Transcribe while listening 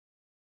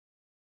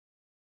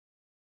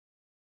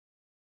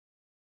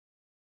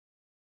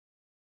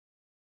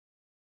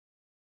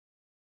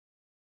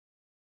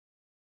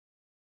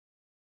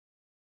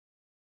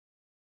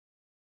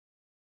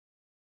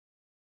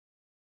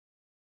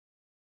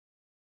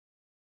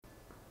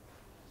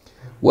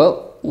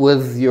Well,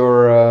 with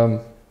your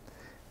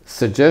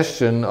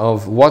suggestion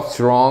of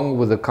what's wrong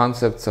with the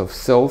concepts of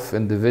self,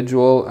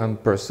 individual,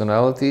 and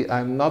personality,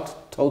 I'm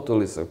not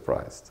totally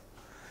surprised.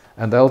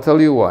 And I'll tell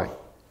you why.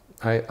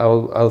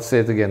 I'll say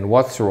it again.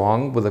 What's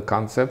wrong with the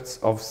concepts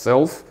of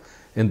self,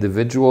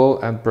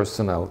 individual, and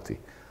personality?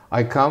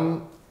 I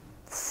come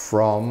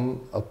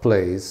from a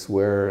place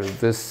where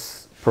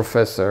this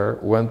professor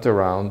went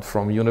around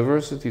from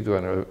university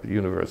to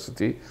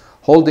university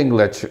holding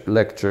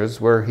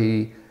lectures where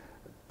he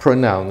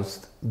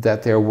pronounced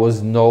that there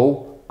was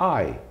no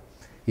I.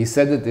 He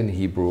said it in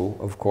Hebrew,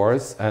 of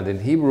course, and in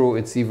Hebrew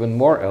it's even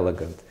more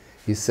elegant.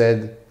 He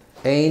said,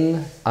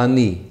 Ein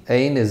Ani.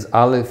 Ein is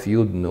Aleph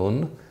Yud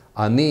Nun.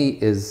 Ani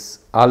is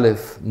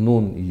Aleph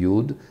Nun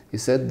Yud. He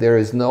said, there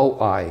is no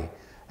I.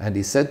 And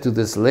he said to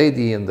this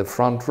lady in the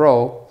front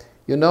row,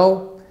 you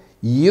know,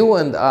 you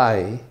and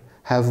I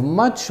have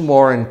much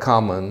more in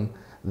common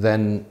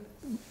than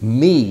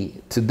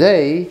me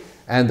today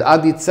and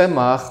Adi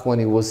Tzemach when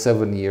he was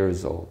 7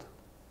 years old.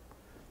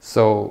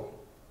 So,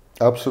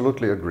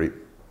 absolutely agree.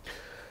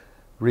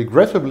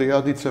 Regrettably,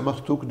 Adi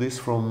Tzemach took this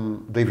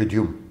from David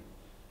Hume.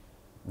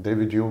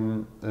 David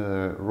Hume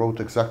wrote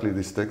exactly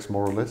this text,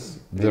 more or less.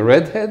 The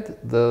redhead?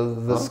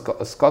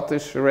 The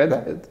Scottish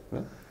redhead?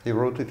 Yeah. He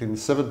wrote it in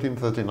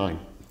 1739.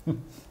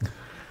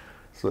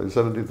 So in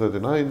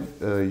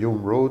 1739,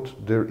 Hume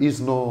wrote, there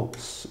is no,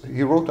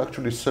 he wrote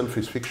actually self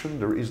is fiction,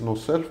 there is no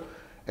self,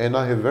 and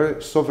I have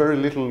very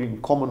little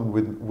in common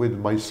with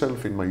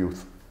myself in my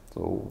youth.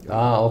 So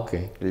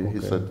okay.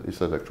 He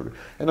said actually,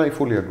 and I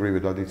fully agree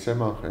with Adi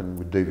Tzemach and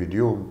with David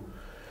Hume,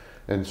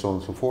 and so on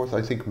and so forth.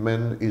 I think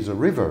man is a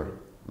river,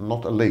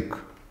 not a lake.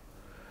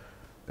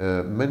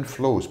 Man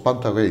flows,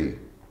 pantarei,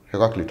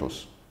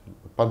 Heraclitus,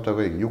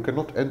 pantarei. You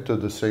cannot enter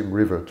the same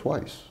river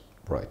twice.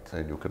 Right.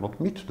 And you cannot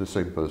meet the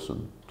same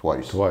person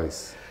twice.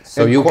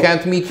 So and you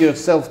can't meet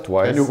yourself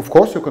twice. And of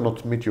course you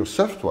cannot meet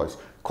yourself twice.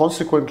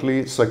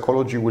 Consequently,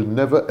 psychology will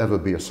never ever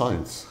be a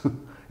science.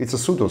 It's a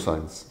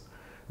pseudoscience.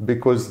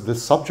 Because the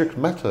subject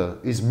matter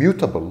is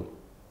mutable,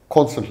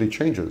 constantly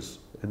changes,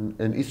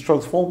 and is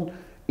transformed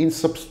in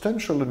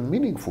substantial and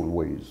meaningful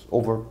ways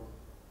over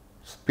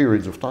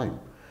periods of time.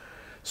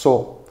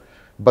 So,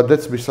 but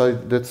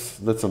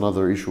that's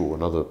another issue,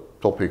 another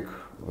topic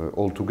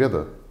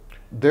altogether.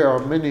 There are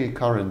many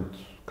current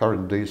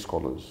day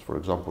scholars, for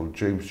example,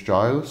 James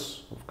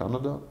Giles of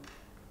Canada,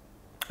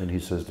 and he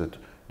says that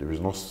there is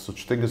no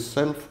such thing as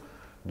self,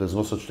 there's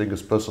no such thing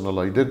as personal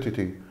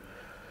identity.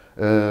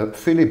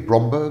 Philip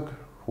Bromberg,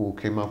 who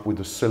came up with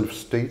the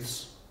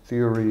self-states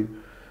theory.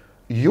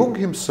 Jung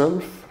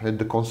himself had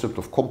the concept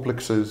of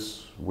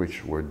complexes,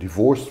 which were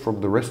divorced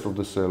from the rest of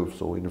the self,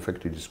 so in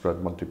effect he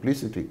described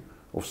multiplicity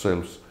of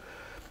selves.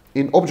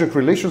 In object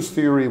relations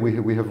theory,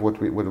 we have what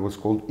was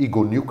called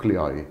ego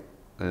nuclei,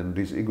 and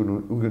these ego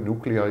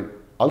nuclei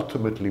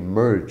ultimately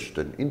merged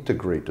and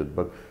integrated,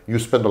 but you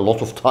spend a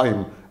lot of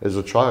time as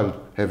a child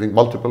having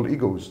multiple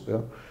egos.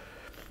 Yeah?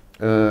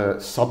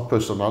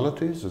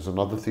 Subpersonalities is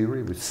another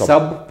theory with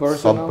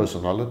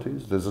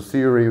subpersonalities. There's a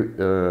theory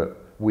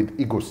with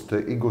ego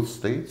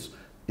states,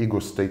 ego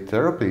state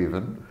therapy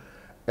even,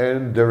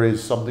 and there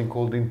is something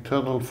called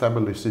internal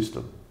family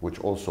system, which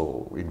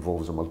also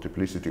involves a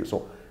multiplicity.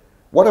 So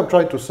what I'm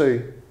trying to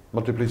say,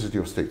 multiplicity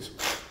of states,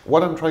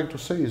 what I'm trying to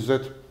say is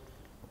that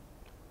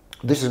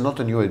this is not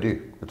a new idea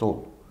at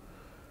all.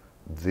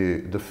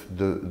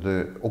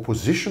 The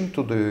opposition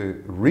to the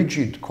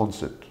rigid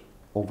concept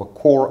of a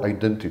core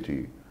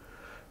identity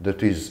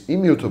that is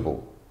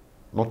immutable,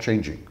 not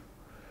changing,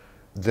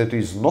 that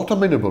is not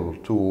amenable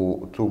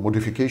to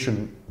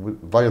modification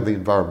via the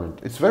environment.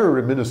 It's very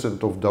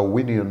reminiscent of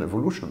Darwinian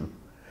evolution,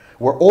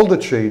 where all the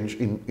change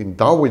in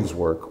Darwin's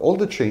work, all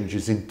the change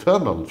is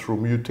internal through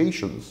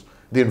mutations.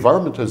 The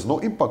environment has no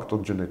impact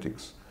on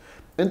genetics.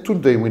 And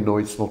today we know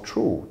it's not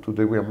true.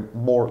 Today we are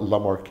more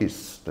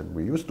Lamarckists than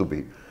we used to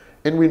be.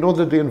 And we know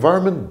that the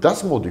environment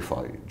does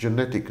modify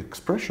genetic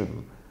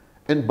expression,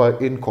 and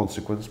in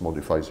consequence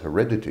modifies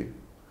heredity.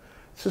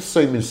 It's the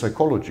same in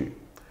psychology.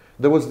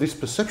 There was this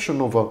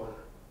perception of a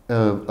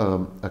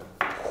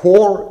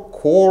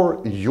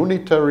core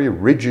unitary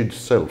rigid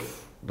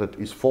self that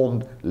is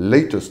formed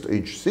latest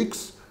age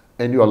 6,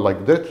 and you are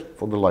like that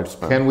for the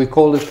lifespan. Can we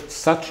call it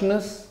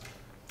suchness?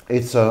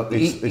 Each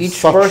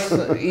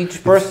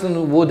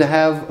person would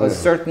have a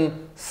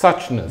certain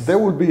suchness. There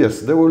will be,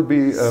 yes, there will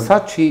be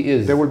such he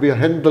is. There will be a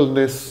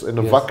Hendelness and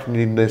a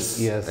Wagniness,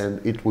 yes, and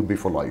it would be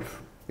for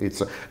life.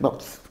 Now,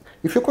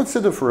 if you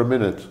consider for a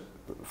minute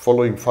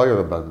following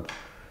Feyerabend,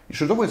 you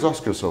should always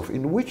ask yourself,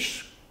 in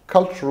which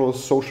cultural,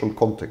 social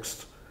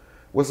context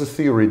was the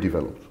theory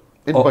developed?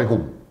 And by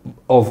whom?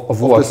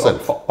 Of what? The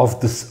self. Of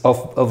the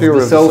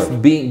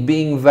self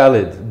being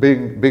valid.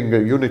 Being a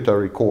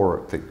unitary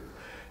core thing.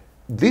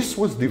 This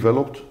was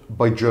developed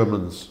by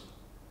Germans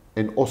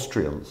and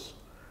Austrians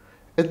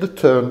at the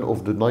turn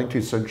of the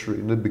 19th century,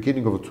 in the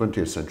beginning of the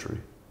 20th century.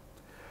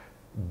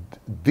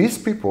 These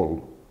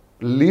people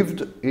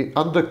lived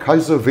under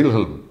Kaiser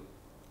Wilhelm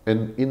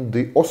and in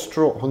the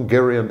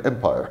Austro-Hungarian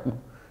Empire,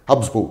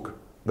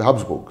 the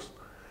Habsburgs.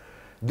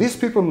 These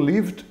people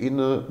lived in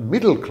a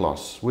middle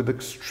class with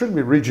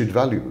extremely rigid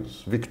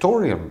values,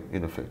 Victorian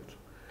in effect.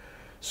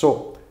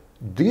 So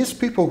these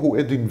people who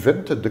had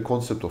invented the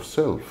concept of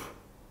self,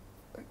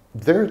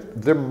 their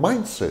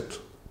mindset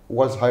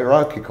was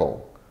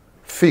hierarchical,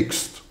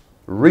 fixed,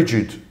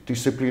 rigid,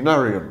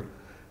 disciplinarian,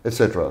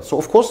 etc. So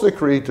of course they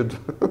created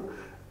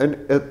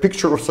a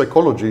picture of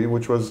psychology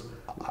which was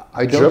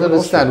I don't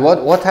understand.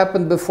 What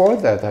happened before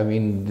that? I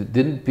mean,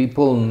 didn't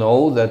people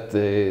know that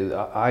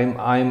I'm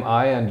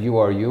I and you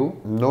are you?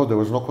 No, there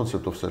was no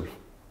concept of self.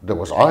 There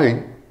was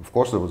I, of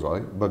course there was I,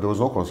 but there was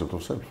no concept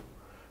of self.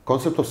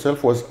 Concept of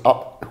self was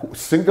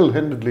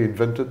single-handedly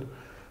invented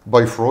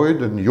by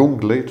Freud and Jung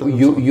later.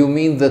 You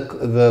mean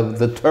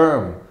the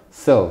term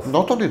self?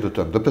 Not only the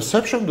term, the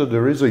perception that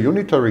there is a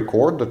unitary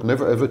core that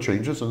never ever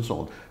changes and so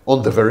on.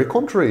 On the very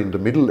contrary, in the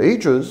Middle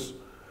Ages,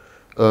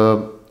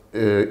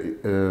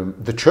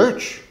 the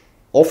church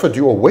offered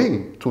you a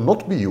way to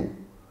not be you.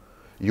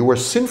 You were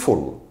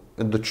sinful,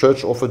 and the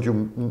church offered you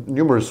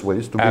numerous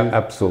ways to be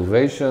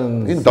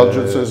absolvations,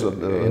 indulgences,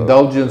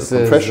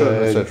 confession,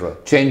 etc.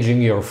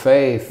 Changing your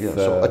faith. Yeah,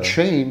 so a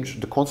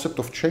change, the concept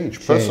of change,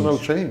 personal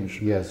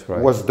change, yes,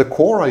 right, was the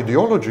core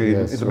ideology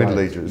in the Middle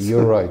Ages.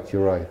 You're right.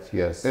 You're right.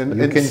 Yes, and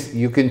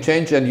you can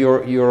change, and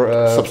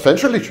you're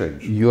substantially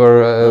change.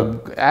 You're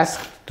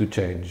asked to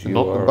change. You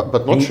are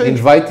but not change,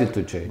 invited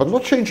to change. But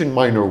not change in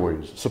minor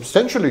ways.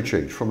 Substantially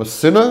change from a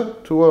sinner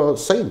to a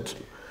saint,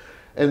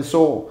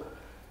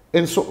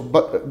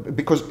 but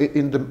because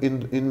in the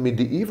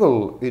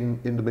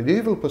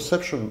medieval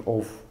perception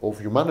of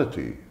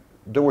humanity,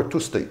 there were two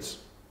states: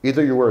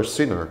 either you were a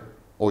sinner,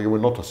 or you were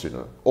not a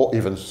sinner, or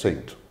even a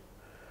saint.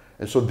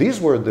 And so these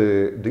were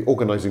the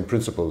organizing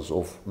principles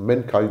of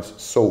mankind's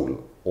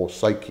soul or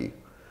psyche.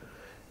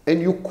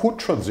 And you could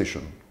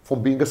transition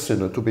from being a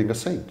sinner to being a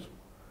saint.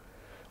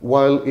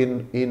 While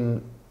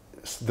in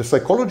the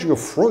psychology of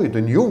Freud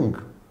and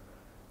Jung,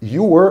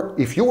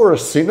 if you were a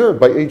sinner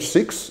by age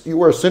 6, you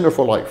were a sinner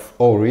for life.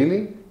 Oh,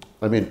 really?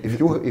 I mean,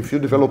 if you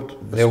developed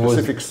a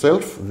specific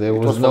self, there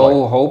was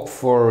no hope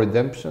for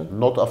redemption.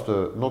 Not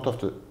after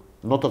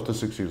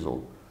 6 years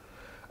old.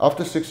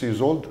 After 6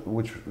 years old,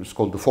 which is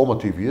called the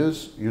formative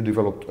years, you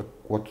developed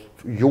what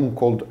Jung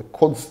called a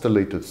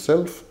constellated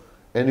self,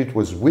 and it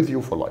was with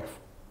you for life.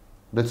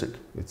 That's it.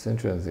 It's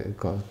interesting.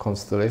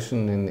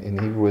 Constellation in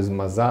Hebrew is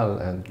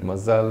mazal, and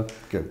mazal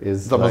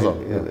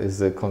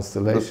is a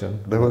constellation.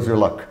 That was your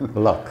luck.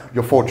 Luck.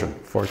 Your fortune.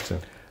 Fortune.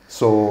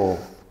 So,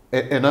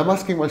 and I'm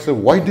asking myself,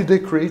 why did they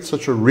create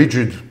such a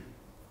rigid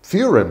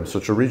theorem,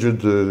 such a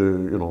rigid,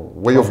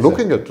 way of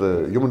looking at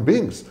human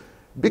beings?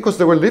 Because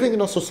they were living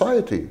in a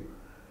society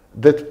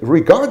that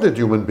regarded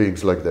human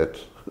beings like that.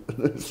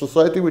 A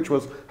society which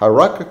was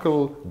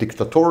hierarchical,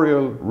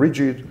 dictatorial,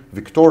 rigid,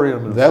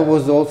 Victorian. That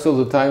was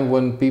also the time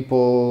when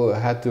people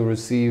had to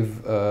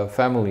receive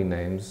family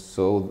names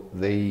so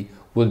they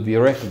would be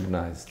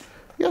recognized.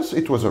 Yes,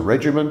 it was a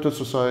regimented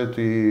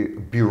society.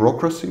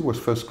 Bureaucracy was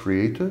first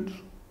created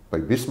by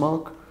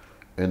Bismarck,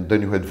 and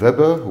then you had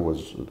Weber, who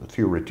was a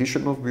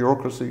theoretician of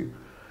bureaucracy.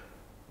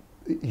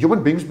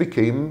 Human beings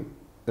became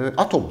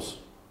atoms.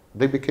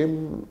 They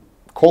became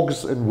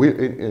cogs and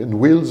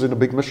wheels in a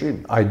big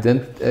machine.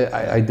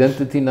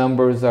 Identity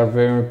numbers are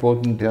very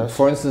important. Yes.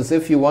 For instance,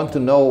 if you want to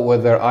know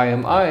whether I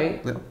am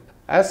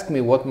ask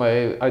me what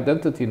my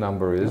identity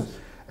number is,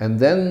 and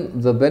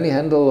then the Benny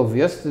Hendel of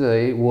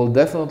yesterday will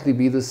definitely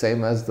be the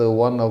same as the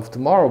one of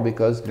tomorrow,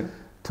 because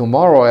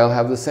tomorrow I'll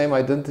have the same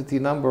identity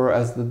number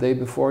as the day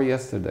before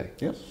yesterday.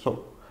 Yes,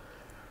 so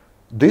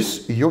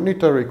this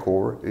unitary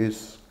core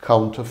is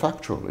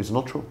counterfactual, it's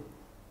not true.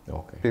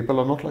 Okay. People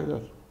are not like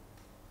that.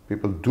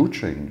 People do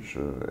change,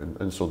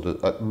 and so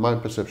my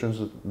perception is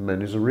that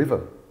man is a river,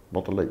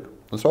 not a lake.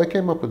 And so I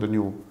came up with a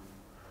new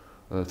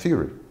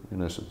theory,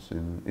 in essence,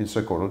 in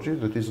psychology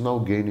that is now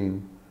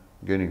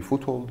gaining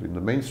foothold in the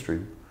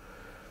mainstream,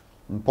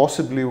 and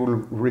possibly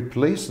will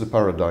replace the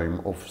paradigm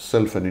of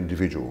self and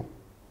individual.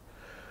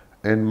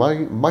 And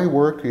my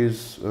work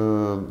is,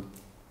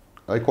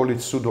 I call it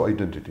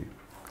pseudo-identity.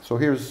 So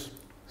here's...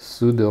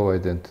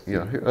 Pseudo-identity.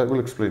 Yeah, I will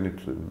explain it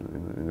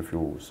in a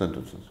few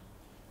sentences.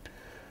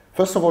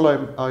 First of all,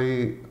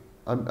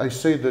 I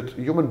say that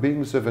human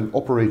beings have an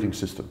operating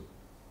system.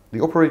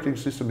 The operating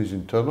system is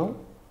internal,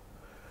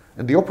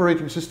 and the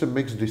operating system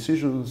makes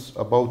decisions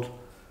about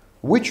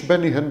which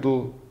Benny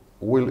Hendel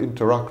will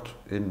interact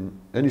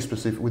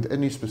with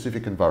any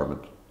specific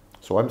environment.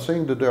 So I'm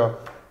saying that there are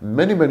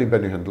many Benny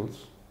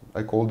Hendels.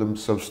 I call them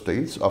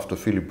self-states after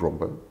Philip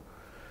Bromberg.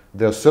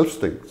 There are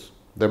self-states.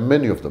 There are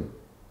many of them.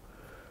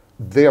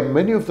 There are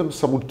many of them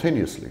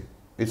simultaneously.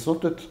 It's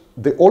not that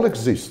they all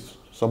exist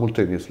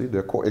simultaneously,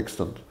 they're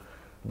coexistent.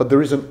 But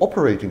there is an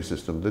operating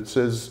system that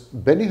says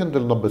Benny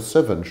Hendel number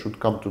 7 should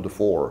come to the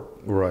fore.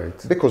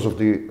 Right. Because of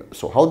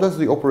so how does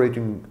the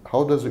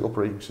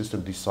operating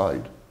system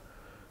decide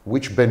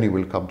which Benny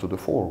will come to the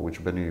fore,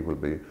 which Benny will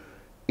be?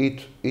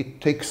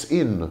 It takes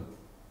in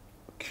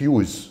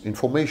cues,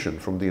 information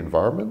from the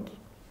environment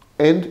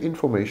and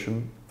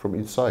information from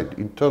inside,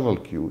 internal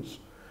cues.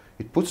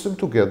 It puts them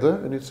together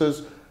and it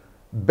says,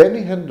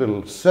 Benny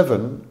Hendel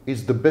 7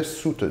 is the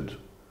best suited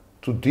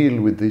to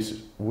deal with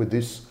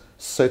this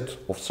set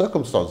of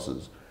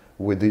circumstances,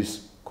 with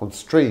these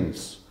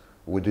constraints,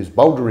 with these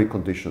boundary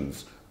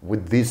conditions,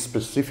 with these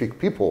specific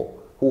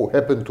people who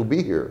happen to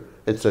be here,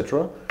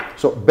 etc.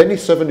 So Benny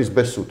 7 is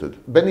best suited.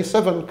 Benny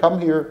 7,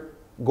 come here,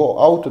 go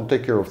out and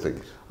take care of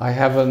things. I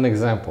have an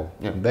example.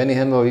 Yeah. Benny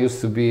Hendel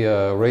used to be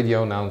a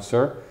radio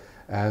announcer,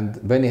 and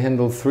Benny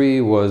Hendel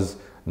 3 was,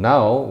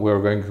 now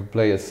we're going to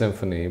play a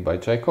symphony by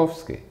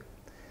Tchaikovsky.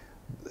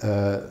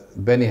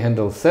 Benny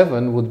Hendel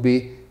 7 would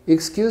be,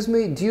 excuse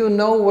me, do you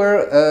know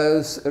where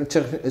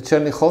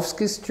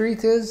Chernichovsky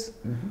Street is?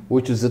 Mm-hmm.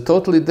 Which is a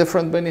totally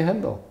different Benny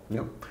Hendel.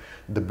 Yeah.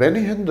 The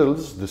Benny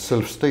Hendels, the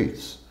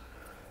self-states,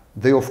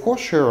 they of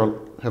course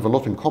have a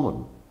lot in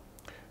common,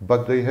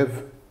 but they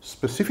have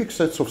specific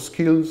sets of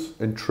skills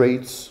and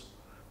traits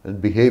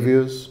and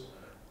behaviors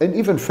and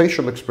even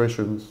facial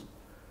expressions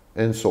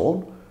and so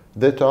on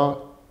that are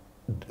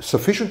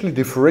sufficiently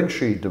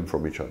differentiate them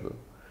from each other.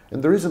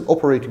 And there is an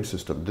operating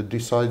system that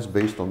decides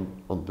based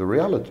on the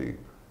reality,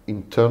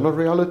 internal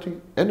reality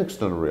and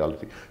external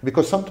reality.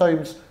 Because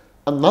sometimes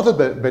another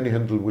Benny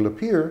Hendel will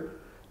appear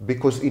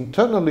because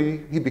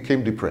internally he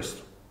became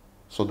depressed.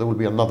 So there will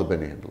be another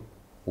Benny Hendel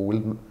who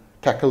will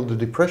tackle the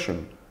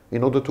depression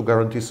in order to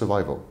guarantee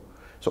survival.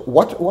 So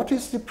what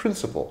is the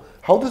principle?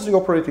 How does the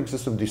operating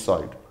system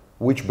decide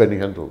which Benny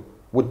Hendel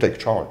would take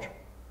charge?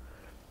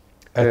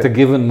 At a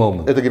given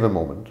moment. At a given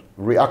moment,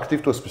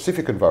 reactive to a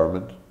specific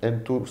environment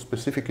and to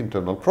specific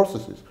internal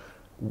processes.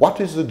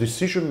 What is the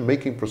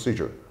decision-making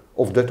procedure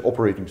of that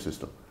operating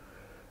system?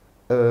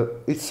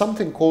 It's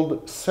something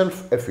called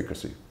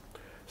self-efficacy.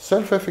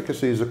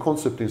 Self-efficacy is a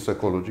concept in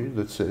psychology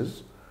that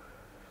says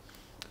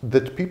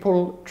that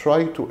people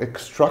try to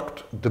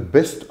extract the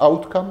best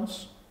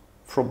outcomes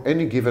from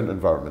any given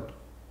environment.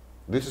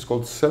 This is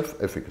called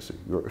self-efficacy.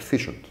 You're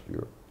efficient,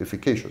 you're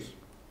efficacious.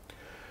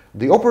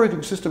 The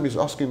operating system is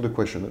asking the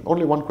question, and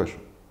only one question.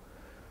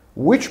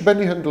 Which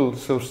Benny Hendel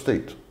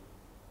self-state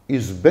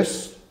is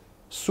best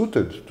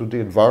suited to the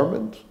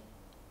environment,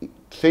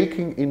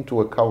 taking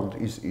into account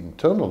his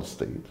internal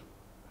state,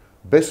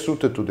 best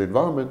suited to the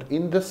environment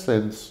in the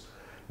sense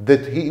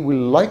that he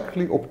will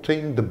likely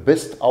obtain the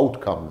best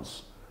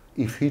outcomes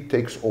if he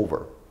takes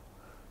over.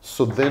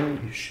 So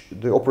then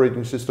the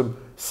operating system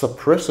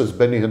suppresses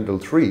Benny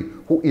Hendel 3,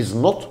 who is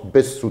not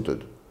best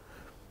suited,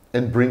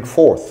 and bring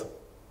forth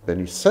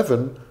Benny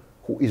 7,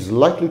 who is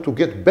likely to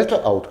get better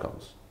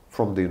outcomes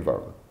from the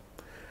environment.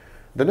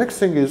 The next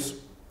thing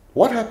is,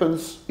 what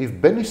happens if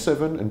Benny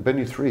 7 and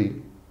Benny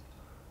 3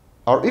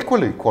 are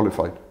equally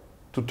qualified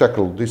to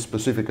tackle this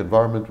specific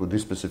environment with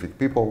these specific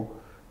people,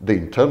 the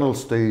internal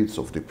states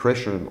of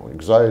depression or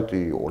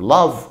anxiety or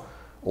love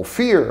or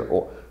fear?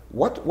 Or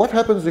what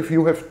happens if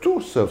you have two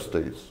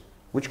self-states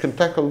which can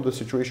tackle the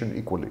situation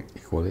equally?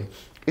 Equally.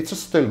 It's a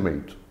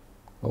stalemate.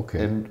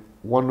 Okay. And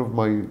one of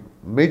my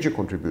major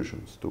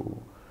contributions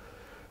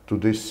to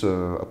this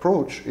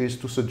approach is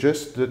to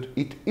suggest that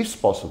it is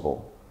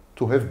possible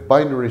to have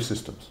binary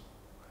systems.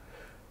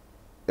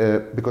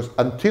 Because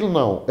until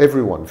now,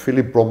 everyone,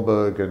 Philip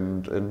Bromberg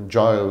and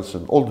Giles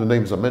and all the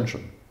names I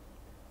mentioned,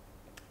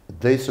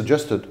 they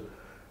suggested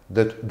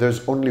that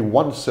there's only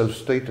one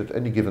self-state at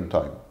any given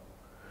time.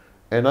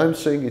 And I'm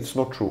saying it's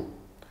not true.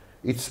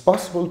 It's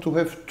possible to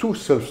have two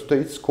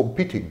self-states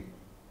competing,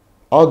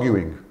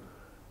 arguing,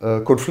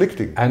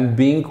 conflicting. And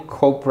being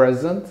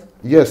co-present?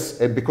 Yes,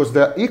 and because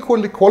they're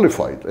equally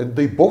qualified and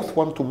they both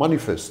want to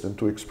manifest and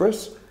to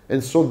express,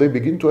 and so they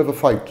begin to have a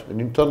fight, an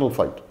internal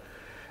fight.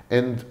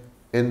 And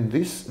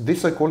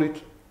this I call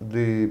it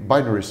the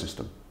binary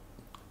system.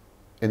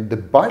 And the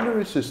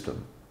binary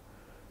system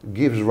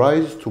gives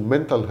rise to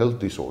mental health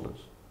disorders.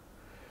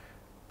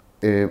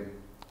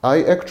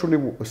 I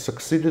actually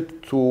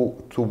succeeded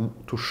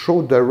to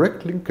show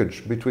direct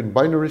linkage between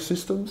binary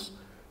systems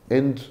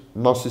and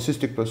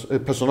narcissistic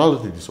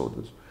personality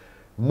disorders,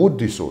 mood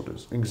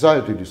disorders,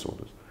 anxiety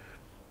disorders.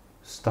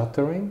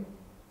 Stuttering?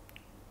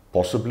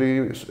 Possibly,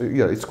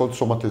 yeah, it's called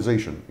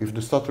somatization. If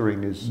the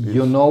stuttering is...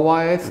 You know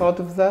why I thought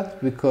of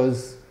that?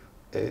 Because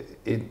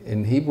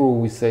in Hebrew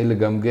we say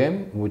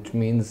legamgem, which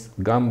means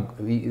gam,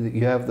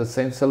 you have the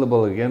same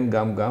syllable again,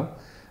 gam gam,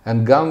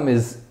 and gam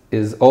is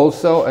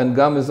also, and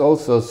gam is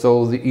also,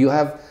 so you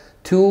have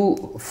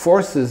two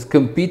forces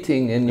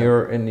competing in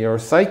your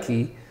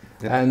psyche,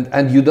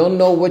 and you don't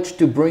know which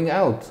to bring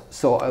out.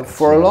 So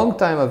for a long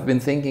time I've been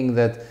thinking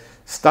that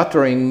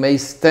stuttering may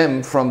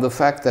stem from the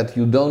fact that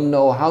you don't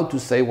know how to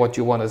say what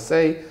you want to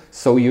say,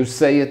 so you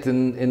say it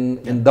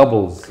in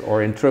doubles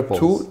or in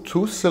triples.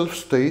 Two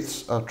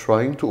self-states are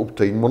trying to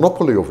obtain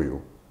monopoly over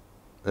you.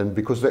 And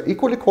because they're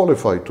equally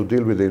qualified to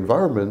deal with the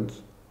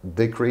environment,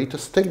 they create a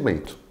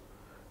stalemate.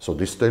 So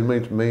this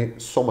stalemate may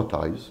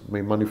somatize,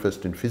 may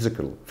manifest in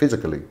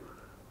physically,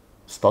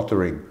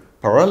 stuttering,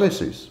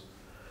 paralysis.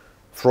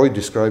 Freud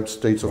described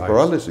states of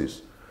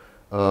paralysis.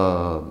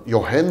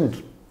 Your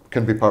hand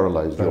can be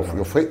paralyzed.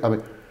 Your face. I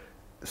mean,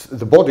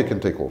 the body can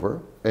take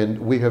over, and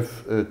we have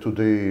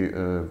today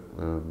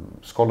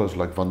scholars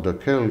like van der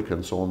Kelk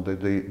and so on,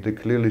 they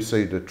clearly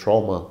say that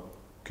trauma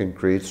can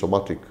create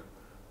somatic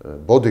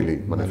bodily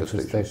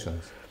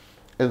manifestations.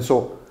 And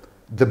so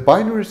the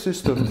binary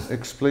system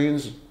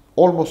explains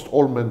almost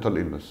all mental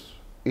illness.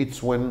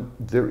 It's when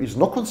there is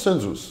no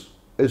consensus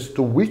as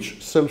to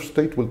which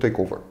self-state will take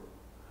over.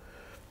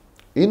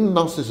 In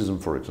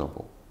narcissism, for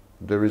example,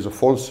 there is a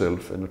false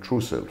self and a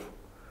true self.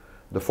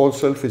 The false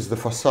self is the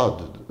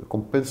facade, the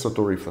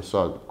compensatory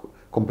facade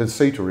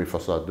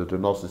that the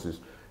narcissist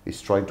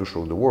is trying to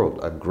show the world.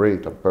 I'm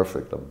great, I'm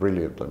perfect, I'm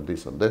brilliant, I'm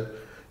this and that.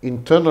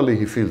 Internally,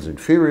 he feels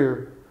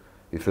inferior,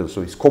 he feels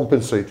so he's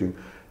compensating.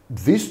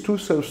 These two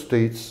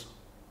self-states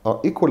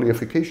are equally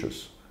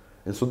efficacious.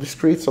 And so this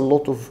creates a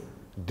lot of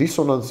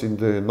dissonance in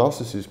the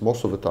narcissist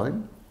most of the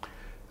time.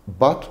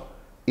 But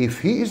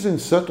if he is in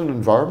certain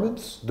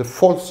environments, the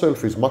false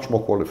self is much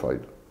more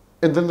qualified.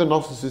 And then the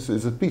narcissist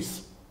is at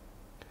peace.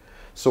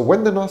 So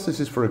when the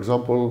narcissist, for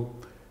example,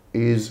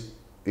 is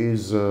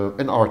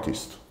an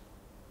artist,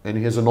 and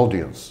he has an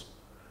audience,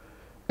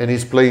 and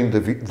he's playing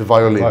the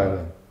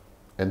violin,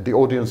 and the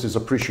audience is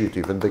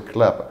appreciative, and they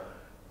clap,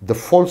 the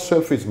false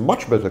self is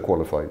much better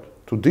qualified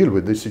to deal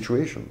with this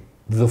situation.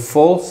 The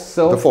false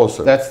self? The false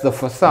self. That's the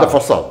facade. The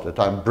facade, that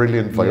I'm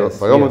brilliant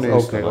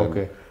violinist,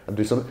 and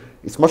this,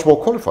 it's much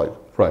more qualified.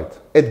 Right.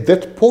 At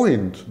that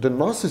point, the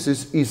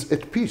narcissist is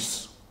at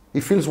peace. He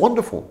feels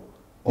wonderful.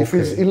 He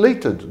feels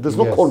elated. There's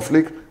no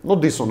conflict, no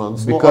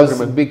dissonance, no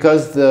argument.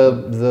 Because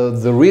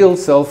the real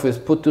self is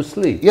put to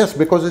sleep. Yes,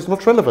 because it's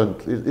not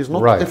relevant. It's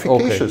not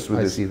efficacious with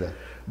this. I see that.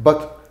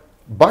 But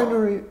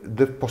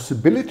the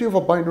possibility of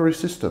a binary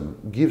system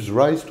gives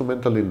rise to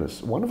mental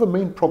illness. One of the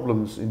main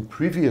problems in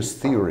previous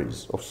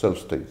theories of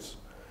self-states,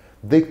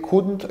 they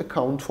couldn't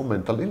account for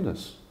mental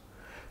illness.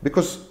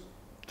 Because,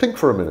 think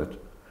for a minute,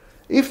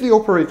 if the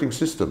operating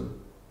system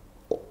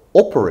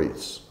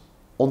operates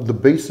on the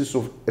basis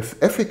of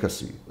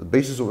efficacy, the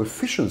basis of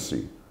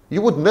efficiency,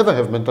 you would never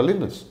have mental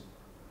illness.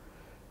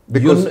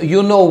 Because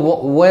you know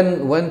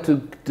when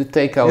to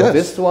take out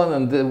this one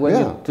and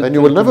when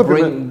you will never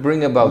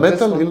bring about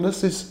mental this one.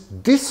 illness is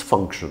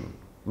dysfunction.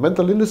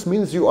 Mental illness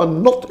means you are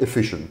not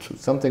efficient.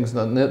 Something's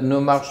not ne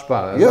marche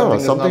pas.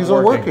 Something's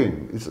not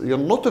working. You're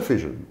not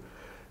efficient.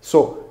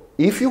 So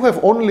if you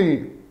have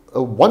only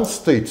a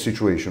one-state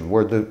situation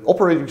where the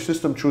operating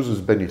system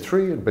chooses Benny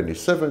 3 and Benny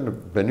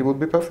 7, Benny will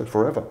be perfect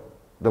forever.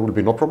 There will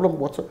be no problem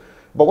whatsoever.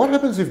 But what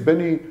happens if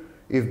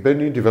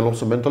Benny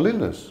develops a mental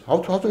illness? How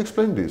to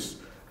explain this?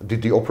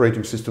 Did the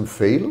operating system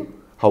fail?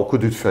 How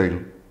could it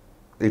fail?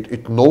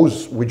 It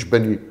knows which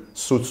Benny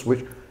suits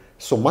which.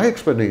 So my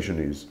explanation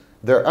is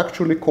they're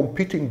actually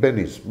competing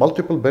Bennies,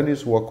 multiple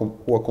Bennies who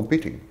are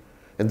competing.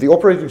 And the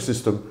operating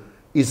system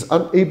is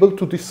unable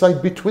to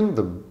decide between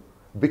them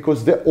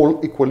because they're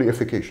all equally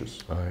efficacious.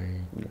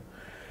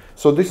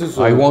 So this is...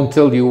 I won't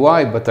tell you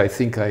why, but I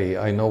think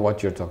I know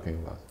what you're talking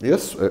about.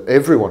 Yes,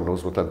 everyone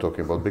knows what I'm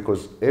talking about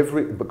because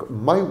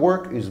my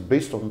work is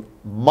based on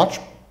much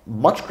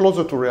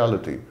closer to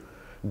reality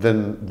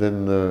than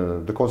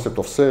the concept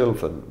of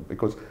self, and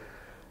because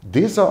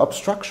these are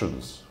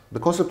abstractions. The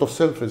concept of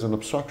self is an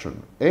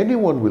abstraction.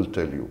 Anyone will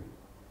tell you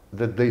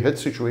that they had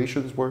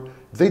situations where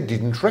they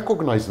didn't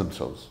recognize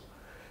themselves.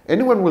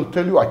 Anyone will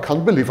tell you, I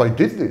can't believe I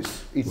did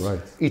this.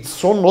 It's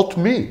so not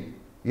me.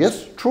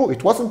 Yes, true,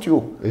 it wasn't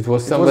you. It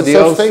was somebody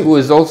else who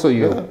is also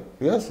you. Yeah,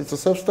 yes, it's a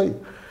self-state.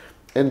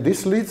 And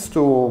this leads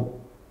to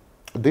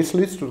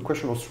the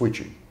question of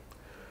switching.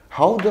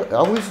 How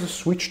is the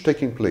switch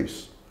taking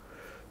place?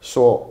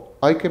 So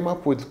I came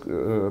up with,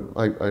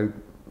 I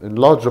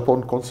enlarged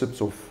upon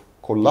concepts of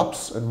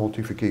collapse and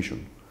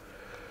mortification.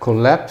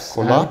 Collapse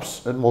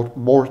and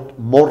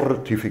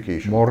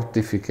mortification.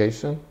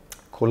 Mortification?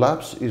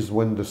 Collapse is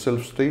when the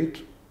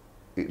self-state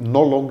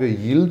no longer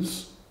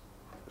yields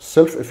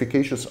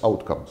self-efficacious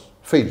outcomes,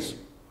 fails.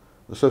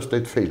 The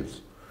self-state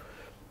fails.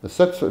 The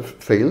self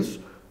fails,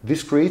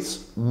 this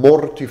creates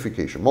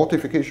mortification.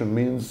 Mortification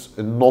means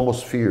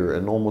enormous fear,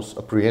 enormous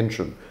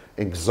apprehension,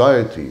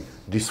 anxiety,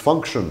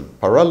 dysfunction,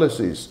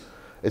 paralysis,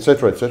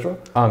 etc., etc.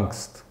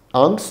 Angst.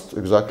 Angst,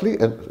 exactly,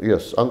 and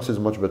yes, angst is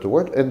a much better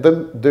word. And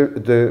then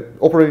the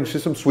operating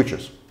system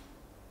switches.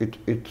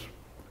 It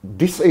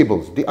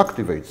disables,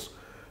 deactivates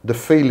the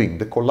failing,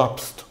 the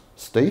collapsed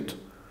state,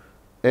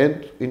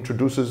 and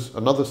introduces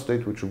another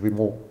state which will be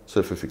more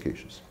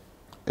self-efficacious.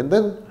 And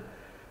then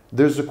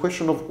there's a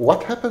question of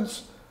what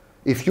happens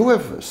if you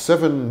have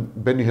 7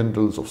 Benny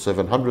Hendels or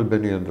 700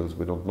 Benny Hendels,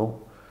 we don't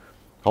know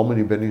how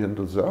many Benny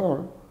Hendels there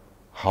are.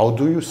 How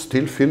do you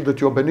still feel that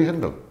you're Benny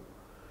Hendel?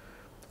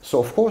 So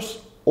of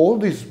course, all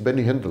these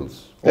Benny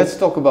Hendels. Let's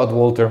talk about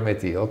Walter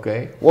Mitty,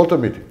 okay? Walter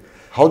Mitty.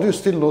 How do you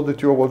still know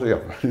that you're Walter?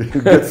 Yeah,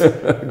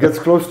 it gets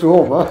close to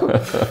home.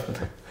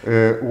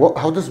 Huh?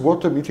 How does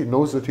Walter Mitty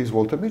knows that he's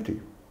Walter Mitty?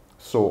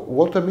 So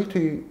Walter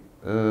Mitty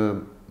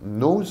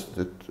knows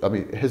that,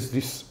 has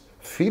this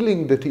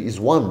feeling that he is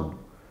one,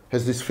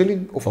 has this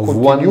feeling of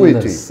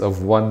continuity.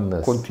 Of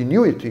oneness.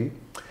 Continuity,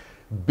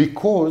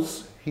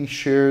 because he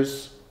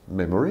shares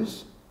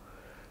memories,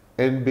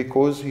 and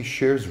because he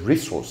shares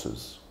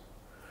resources.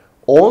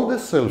 All the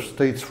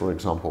self-states, for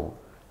example,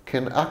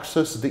 can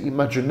access the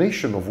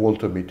imagination of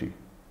Walter Mitty.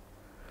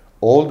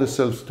 All the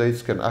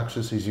self-states can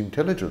access his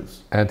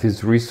intelligence. And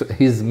his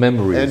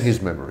memories. And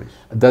his memories.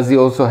 Does he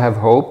also have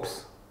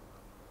hopes?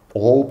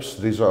 Hopes,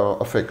 these are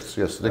affects,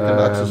 yes. They can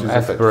access his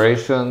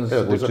aspirations,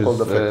 affects.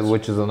 Yeah,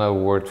 which is another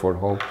word for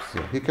hopes.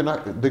 Yeah.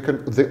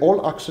 They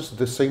all access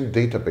the same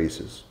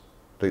databases.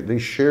 They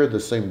share the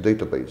same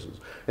databases.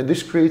 And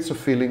this creates a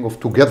feeling of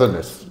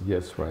togetherness.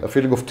 Yes, right. A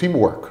feeling of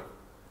teamwork,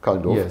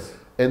 kind of. Yes.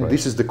 And right.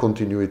 this is the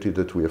continuity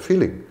that we are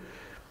feeling.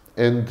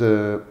 And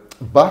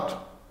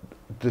but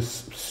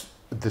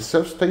the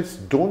self-states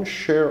don't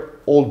share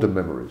all the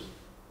memories.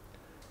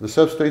 The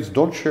self-states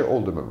don't share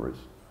all the memories.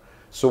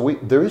 So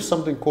there is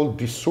something called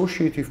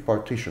dissociative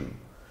partition.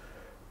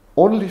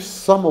 Only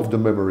some of the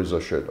memories are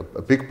shared,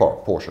 a big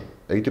portion,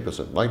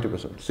 80%,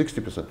 90%,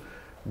 60%.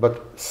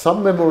 But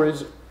some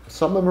memories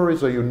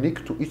are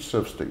unique to each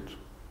self-state,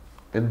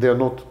 and they are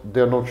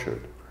not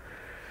shared.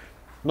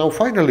 Now,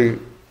 finally,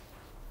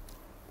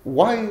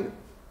 why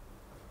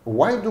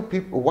do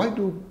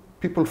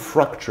people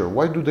fracture?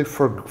 Why do they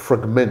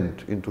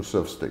fragment into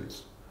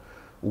self-states?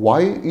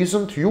 Why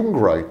isn't Jung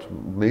right?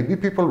 Maybe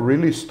people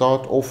really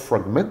start off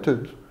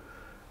fragmented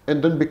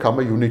and then become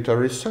a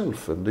unitary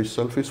self, and this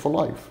self is for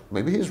life.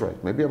 Maybe he's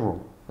right, maybe I'm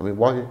wrong. I mean,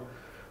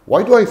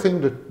 why do I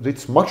think that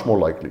it's much more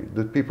likely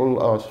that people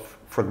are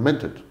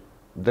fragmented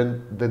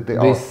than that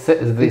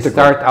they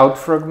start out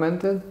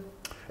fragmented?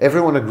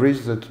 Everyone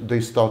agrees that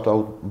they start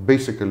out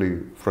basically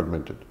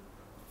fragmented,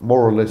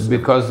 more or less.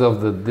 Because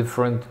of the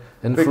different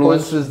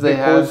influences they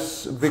have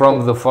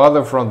from the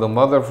father, from the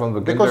mother, from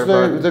the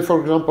kindergarten? Because they, for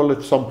example,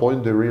 at some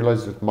point they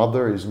realize that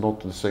mother is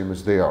not the same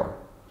as they are.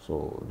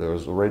 So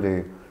there's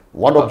already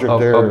one object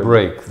there. A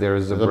break. There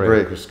is a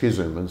break. A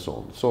schism and so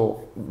on.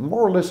 So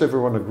more or less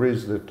everyone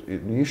agrees that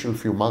in the initial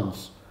few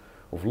months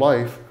of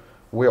life,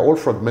 we are all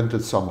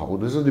fragmented somehow.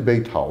 There's a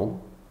debate how.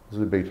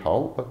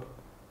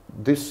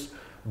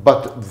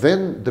 But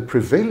then the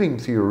prevailing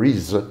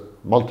theories,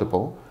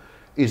 multiple,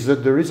 is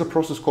that there is a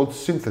process called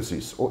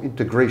synthesis or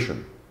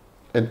integration.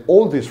 And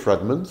all these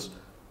fragments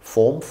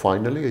form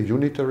finally a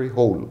unitary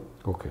whole.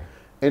 Okay.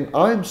 And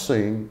I'm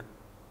saying,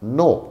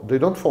 no, they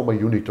don't form a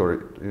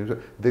unitary,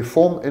 they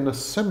form an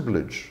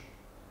assemblage,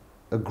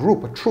 a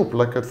group, a troupe,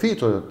 like a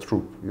theater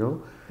troupe, you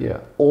know, yeah,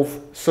 of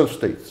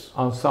self-states.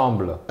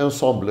 Ensemble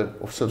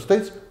of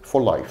self-states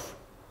for life.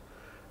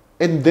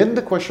 And then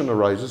the question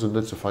arises, and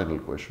that's the final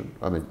question.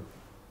 I mean,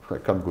 I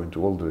can't go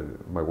into all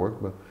my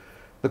work, but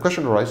the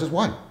question arises,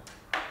 why?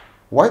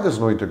 Why there's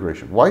no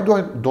integration? Why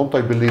don't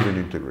I believe in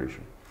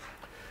integration?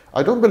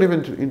 I don't believe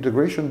in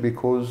integration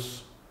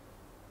because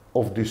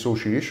of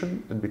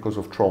dissociation and because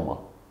of trauma.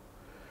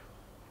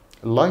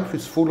 Life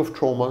is full of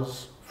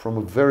traumas from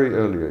a very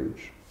early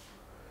age.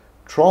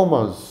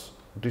 Traumas,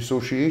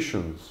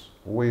 dissociations,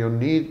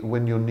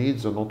 when your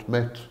needs are not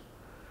met,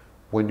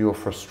 when you're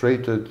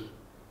frustrated,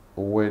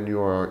 when you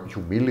are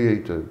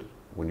humiliated,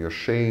 when you're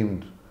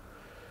shamed,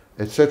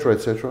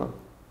 etc.,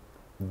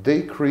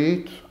 they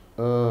create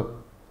a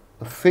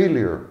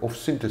failure of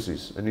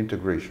synthesis and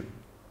integration.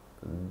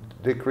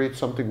 They create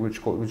something which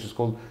is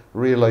called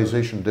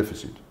realization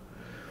deficit.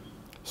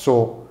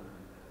 So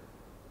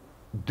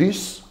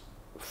this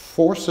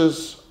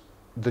forces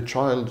the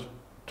child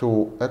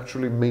to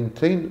actually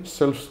maintain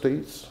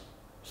self-states,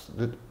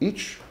 that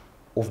each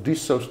of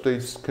these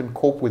self-states can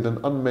cope with an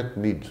unmet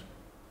need,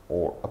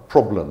 or a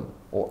problem,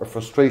 or a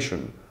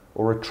frustration,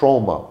 or a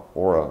trauma,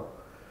 or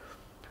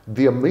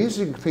The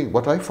amazing thing,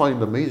 what I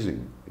find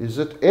amazing, is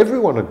that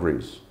everyone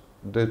agrees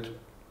that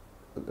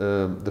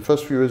the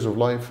first few years of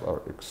life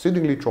are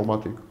exceedingly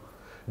traumatic,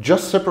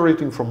 just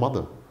separating from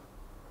mother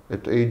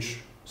at age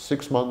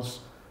 6 months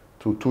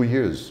to 2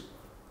 years.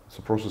 It's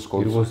a process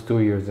called... It was 2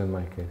 years in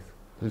my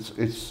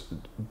case.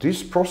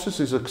 This process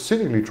is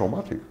exceedingly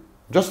traumatic,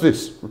 just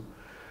this.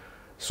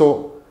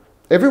 So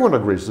everyone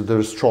agrees that there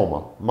is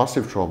trauma,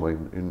 massive trauma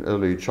in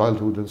early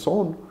childhood and so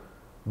on.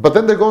 But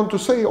then they're going to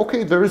say,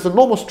 okay, there is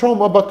enormous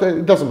trauma, but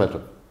it doesn't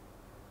matter,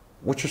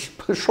 which is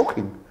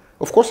shocking.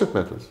 Of course it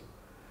matters.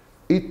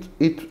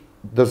 It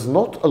does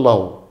not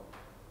allow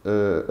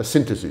a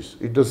synthesis.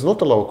 It does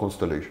not allow a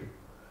constellation.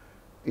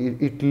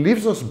 It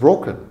leaves us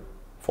broken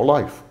for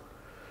life.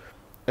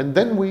 And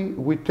then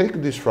we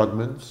take these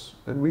fragments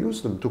and we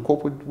use them to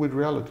cope with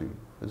reality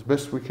as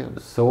best we can.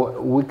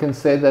 So we can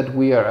say that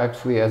we are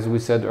actually, as we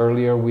said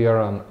earlier, we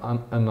are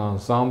an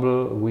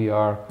ensemble. We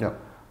are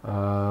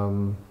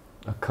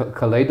a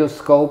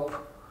kaleidoscope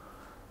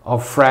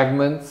of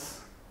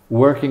fragments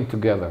working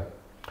together.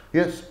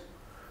 Yes,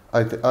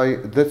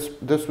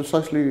 that's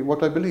precisely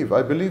what I believe.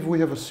 I believe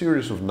we have a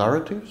series of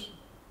narratives.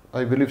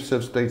 I believe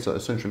self-states are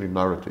essentially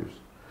narratives.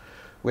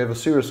 We have a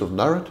series of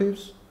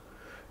narratives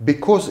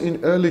because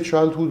in early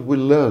childhood we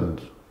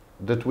learned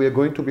that we are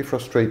going to be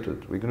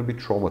frustrated, we're going to be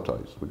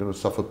traumatized, we're going to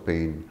suffer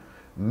pain.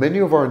 Many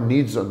of our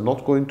needs are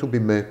not going to be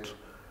met.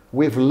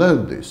 We've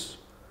learned this.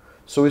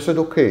 So we said,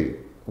 okay,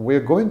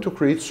 we're going to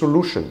create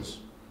solutions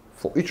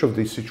for each of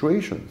these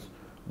situations,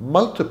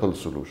 multiple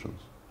solutions.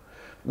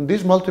 And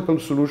these multiple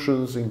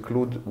solutions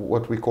include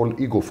what we call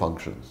ego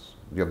functions,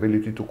 the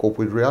ability to cope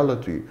with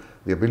reality,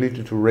 the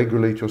ability to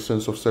regulate your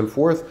sense of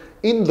self-worth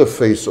in the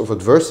face of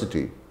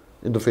adversity,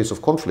 in the face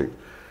of conflict,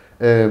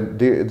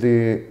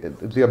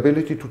 the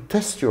ability to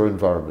test your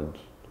environment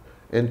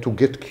and to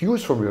get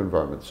cues from your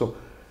environment. So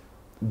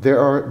there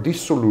are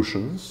these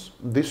solutions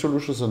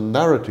are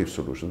narrative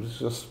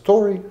solutions.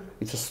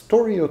 It's a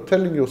story you're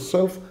telling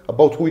yourself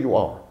about who you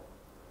are,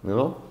 you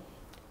know?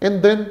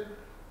 And then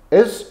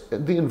as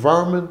the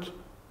environment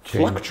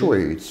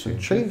fluctuates and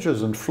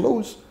changes and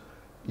flows,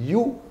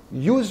 you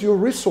use your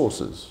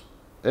resources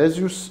as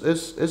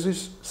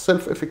is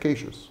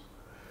self-efficacious.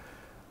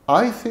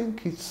 I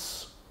think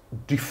it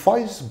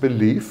defies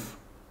belief,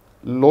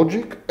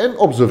 logic, and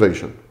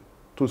observation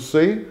to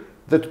say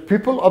that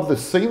people are the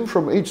same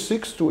from age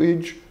 6 to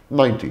age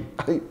 90.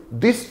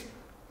 This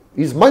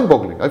is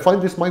mind-boggling. I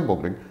find this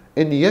mind-boggling.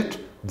 And yet,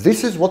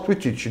 this is what we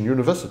teach in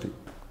university.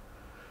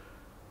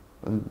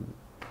 And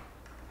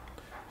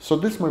so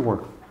this is my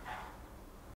work.